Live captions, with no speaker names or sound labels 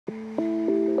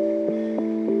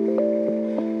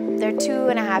There are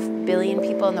 2.5 billion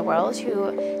people in the world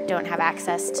who don't have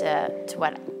access to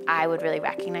what I would really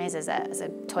recognize as a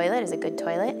toilet, as a good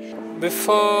toilet.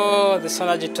 Before the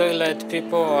Sanergy toilet,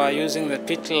 people were using the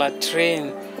pit latrine,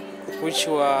 which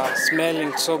were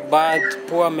smelling so bad,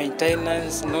 poor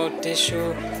maintenance, no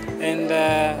tissue. And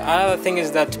another thing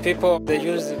is that people, they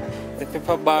use the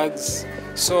paper bags.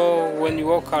 So when you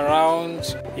walk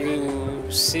around, you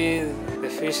see the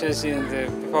fishes in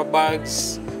the paper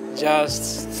bags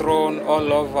just thrown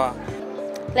all over.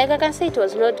 Like I can say, it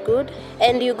was not good.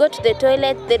 And you go to the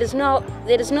toilet, there is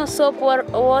no soap or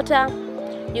water.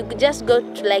 You just go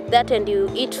like that and you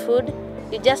eat food.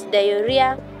 You just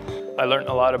diarrhea. I learned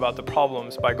a lot about the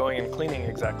problems by going and cleaning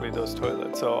exactly those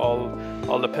toilets. So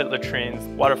all the pit latrines,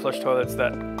 water flush toilets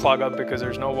that clog up because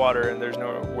there's no water and there's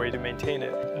no way to maintain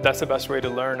it. That's the best way to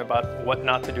learn about what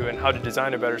not to do and how to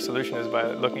design a better solution, is by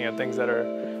looking at things that are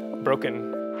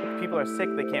broken. If people are sick,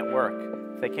 they can't work.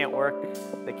 If they can't work,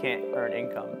 they can't earn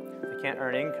income. If they can't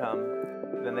earn income,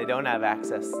 then they don't have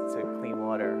access to clean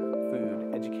water,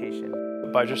 food,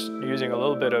 education. By just using a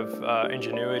little bit of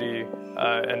ingenuity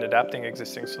and adapting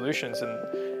existing solutions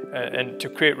and to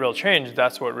create real change,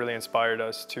 that's what really inspired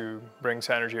us to bring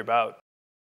Sanergy about.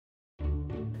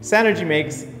 Sanergy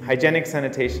makes hygienic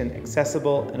sanitation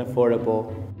accessible and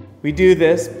affordable. We do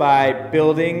this by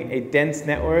building a dense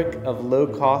network of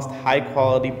low-cost,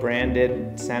 high-quality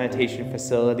branded sanitation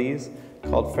facilities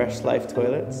called Fresh Life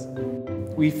Toilets.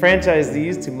 We franchise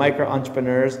these to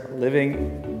micro-entrepreneurs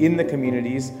living in the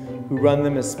communities who run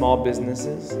them as small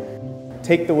businesses,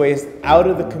 take the waste out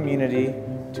of the community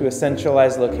to a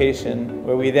centralized location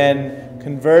where we then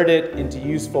convert it into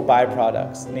useful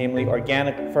byproducts, namely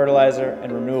organic fertilizer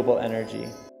and renewable energy.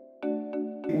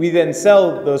 We then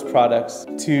sell those products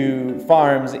to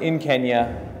farms in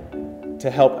Kenya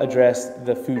to help address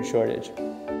the food shortage.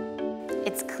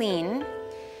 It's clean.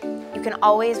 You can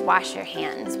always wash your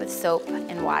hands with soap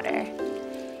and water.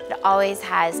 It always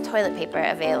has toilet paper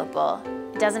available.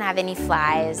 It doesn't have any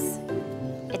flies.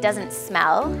 It doesn't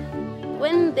smell.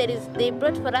 When they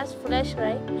brought for us fresh,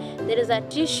 right? There is a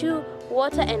tissue,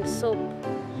 water, and soap.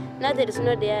 Now there is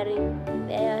no dairying.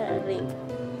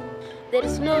 There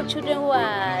is no children who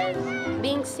are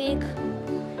being sick.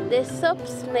 The soap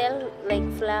smells like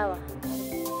flour.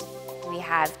 We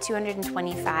have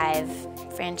 225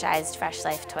 franchised Fresh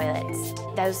Life toilets.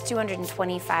 Those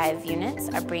 225 units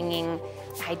are bringing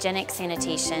hygienic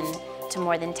sanitation to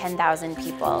more than 10,000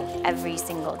 people every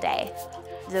single day.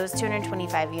 Those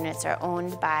 225 units are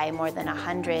owned by more than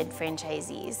 100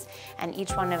 franchisees, and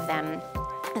each one of them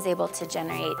is able to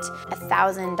generate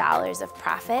 $1,000 of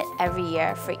profit every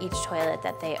year for each toilet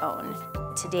that they own.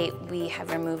 To date, we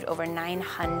have removed over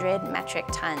 900 metric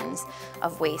tons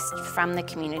of waste from the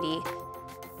community.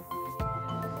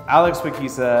 Alex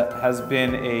Wikisa has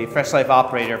been a Fresh Life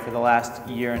operator for the last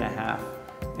year and a half,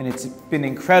 and it's been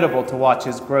incredible to watch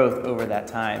his growth over that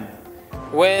time.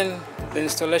 When the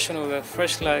installation of the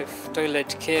Fresh Life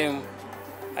toilet came,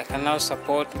 I can now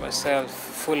support myself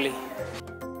fully.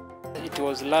 It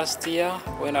was last year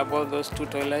when I bought those two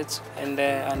toilets, and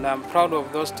I'm proud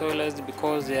of those toilets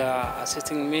because they are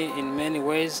assisting me in many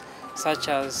ways, such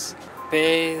as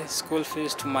pay school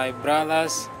fees to my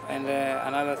brothers, and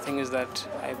another thing is that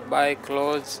I buy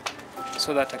clothes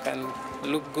so that I can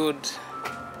look good.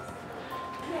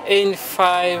 In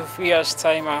 5 years'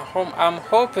 time, I'm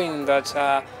hoping that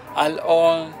I'll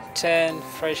own 10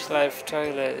 Fresh Life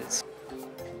toilets.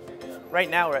 Right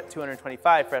now we're at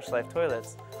 225 Fresh Life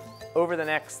toilets. Over the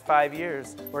next 5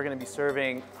 years, we're going to be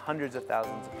serving hundreds of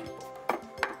thousands of people.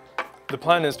 The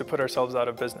plan is to put ourselves out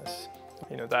of business.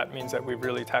 That means that we've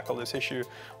really tackled this issue.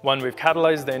 One, we've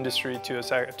catalyzed the industry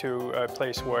to a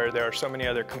place where there are so many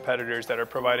other competitors that are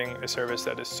providing a service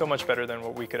that is so much better than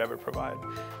what we could ever provide.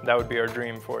 That would be our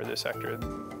dream for this sector.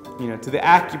 To the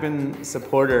Acumen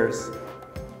supporters,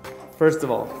 first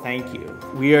of all, thank you.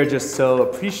 We are just so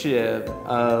appreciative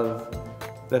of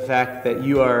the fact that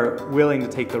you are willing to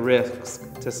take the risks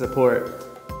to support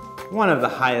one of the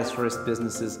highest risk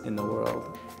businesses in the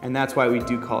world. And that's why we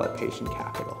do call it patient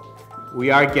capital. We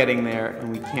are getting there,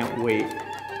 and we can't wait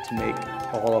to make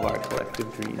all of our collective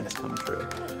dreams come true.